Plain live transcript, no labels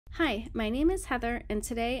Hi, my name is Heather, and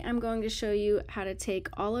today I'm going to show you how to take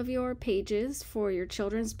all of your pages for your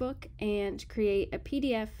children's book and create a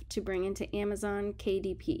PDF to bring into Amazon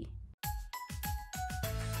KDP.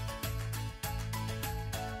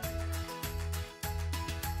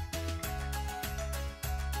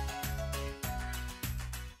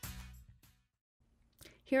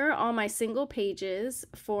 Here are all my single pages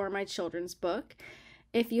for my children's book.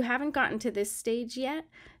 If you haven't gotten to this stage yet,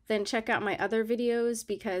 then check out my other videos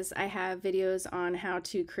because I have videos on how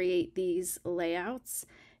to create these layouts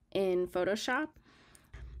in Photoshop.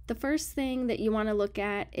 The first thing that you want to look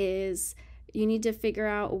at is you need to figure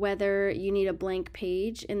out whether you need a blank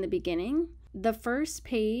page in the beginning. The first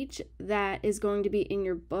page that is going to be in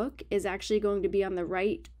your book is actually going to be on the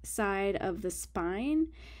right side of the spine,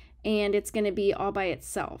 and it's going to be all by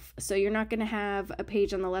itself. So you're not going to have a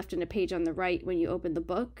page on the left and a page on the right when you open the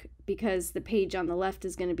book, because the page on the left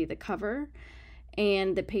is going to be the cover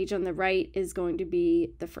and the page on the right is going to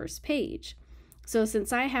be the first page. So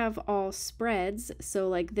since I have all spreads, so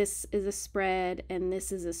like this is a spread and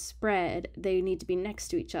this is a spread, they need to be next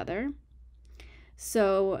to each other.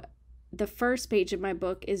 So the first page of my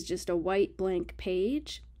book is just a white blank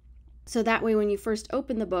page. So that way when you first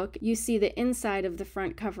open the book, you see the inside of the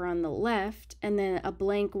front cover on the left and then a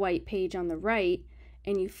blank white page on the right,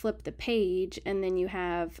 and you flip the page and then you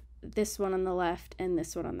have this one on the left and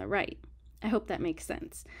this one on the right. I hope that makes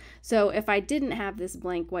sense. So if I didn't have this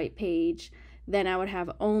blank white page, then I would have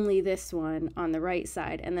only this one on the right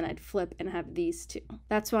side, and then I'd flip and have these two.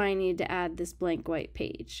 That's why I need to add this blank white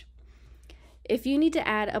page. If you need to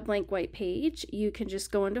add a blank white page, you can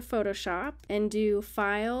just go into Photoshop and do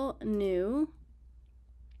File, New,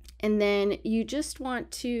 and then you just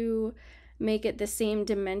want to make it the same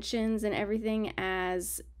dimensions and everything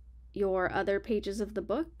as your other pages of the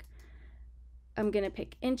book. I'm going to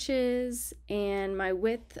pick inches, and my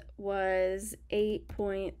width was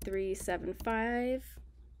 8.375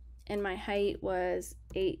 and my height was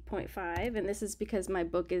 8.5, and this is because my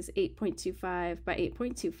book is 8.25 by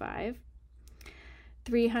 8.25.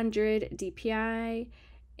 300 DPI,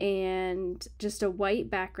 and just a white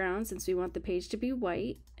background since we want the page to be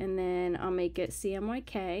white, and then I'll make it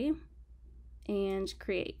CMYK and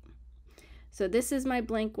create. So this is my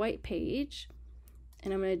blank white page,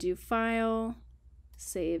 and I'm going to do File,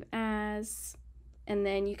 Save As, and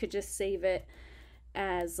then you could just save it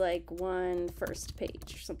as like one first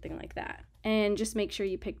page or something like that, and just make sure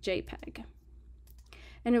you pick JPEG.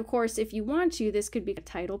 And of course, if you want to, this could be a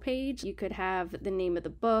title page. You could have the name of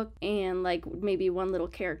the book and like maybe one little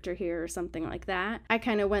character here or something like that. I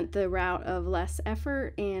kind of went the route of less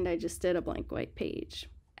effort and I just did a blank white page.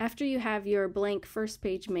 After you have your blank first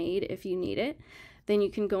page made, if you need it, then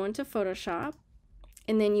you can go into Photoshop,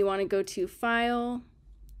 and then you want to go to File,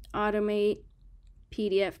 Automate,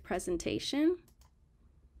 PDF Presentation,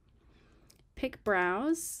 pick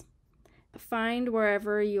Browse, find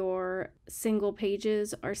wherever your single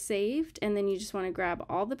pages are saved, and then you just want to grab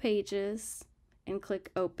all the pages and click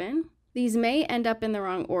Open. These may end up in the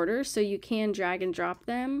wrong order, so you can drag and drop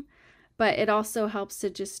them, but it also helps to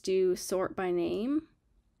just do Sort by Name,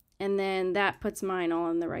 and then that puts mine all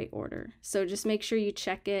in the right order. So just make sure you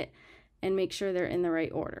check it and make sure they're in the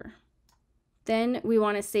right order. Then we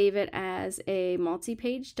want to save it as a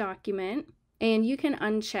multi-page document. And you can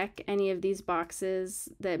uncheck any of these boxes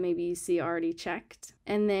that maybe you see already checked.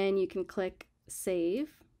 And then you can click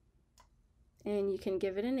Save. And you can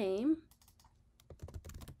give it a name.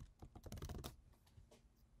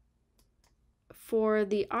 For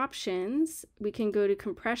the options, we can go to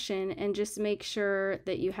Compression and just make sure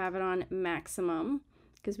that you have it on maximum,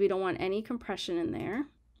 because we don't want any compression in there.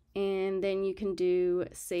 And then you can do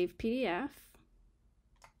Save PDF.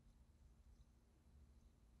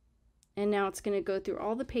 And now it's going to go through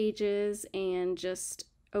all the pages and just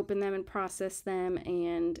open them and process them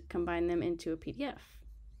and combine them into a PDF.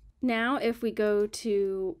 Now if we go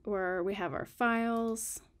to where we have our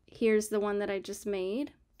files, here's the one that I just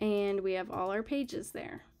made, and we have all our pages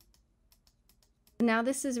there. Now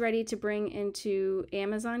this is ready to bring into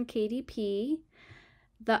Amazon KDP.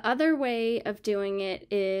 The other way of doing it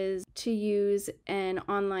is to use an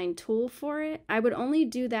online tool for it. I would only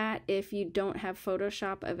do that if you don't have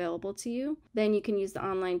Photoshop available to you. Then you can use the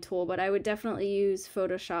online tool, but I would definitely use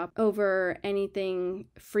Photoshop over anything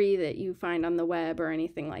free that you find on the web or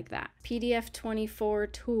anything like that.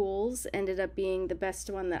 PDF24 Tools ended up being the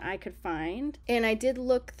best one that I could find. And I did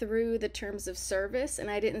look through the terms of service,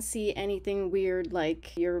 and I didn't see anything weird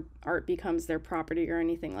like your art becomes their property or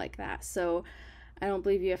anything like that. So I don't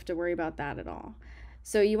believe you have to worry about that at all.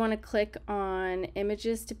 So you want to click on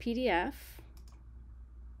Images to PDF,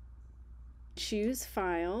 choose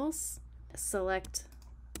files, select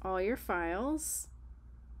all your files.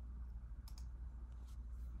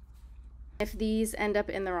 If these end up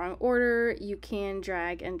in the wrong order, you can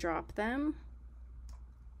drag and drop them.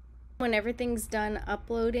 When everything's done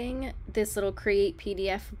uploading, this little Create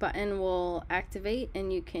PDF button will activate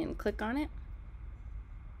and you can click on it.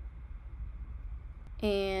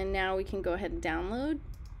 And now we can go ahead and download.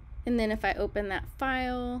 And then if I open that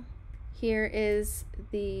file, here is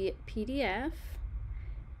the PDF,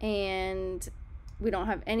 and we don't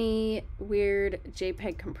have any weird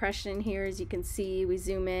JPEG compression here. As you can see, we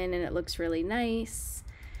zoom in and it looks really nice.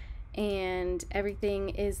 And everything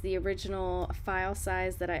is the original file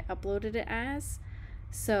size that I uploaded it as.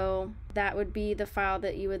 So that would be the file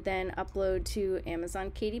that you would then upload to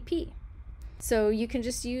Amazon KDP. So you can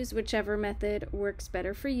just use whichever method works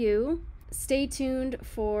better for you. Stay tuned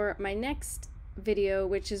for my next video,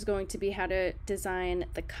 which is going to be how to design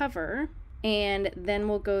the cover, and then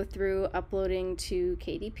we'll go through uploading to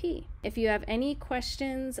KDP. If you have any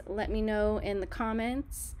questions, let me know in the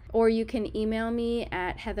comments, or you can email me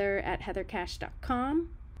at heather@heathercash.com.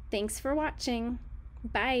 Thanks for watching.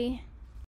 Bye.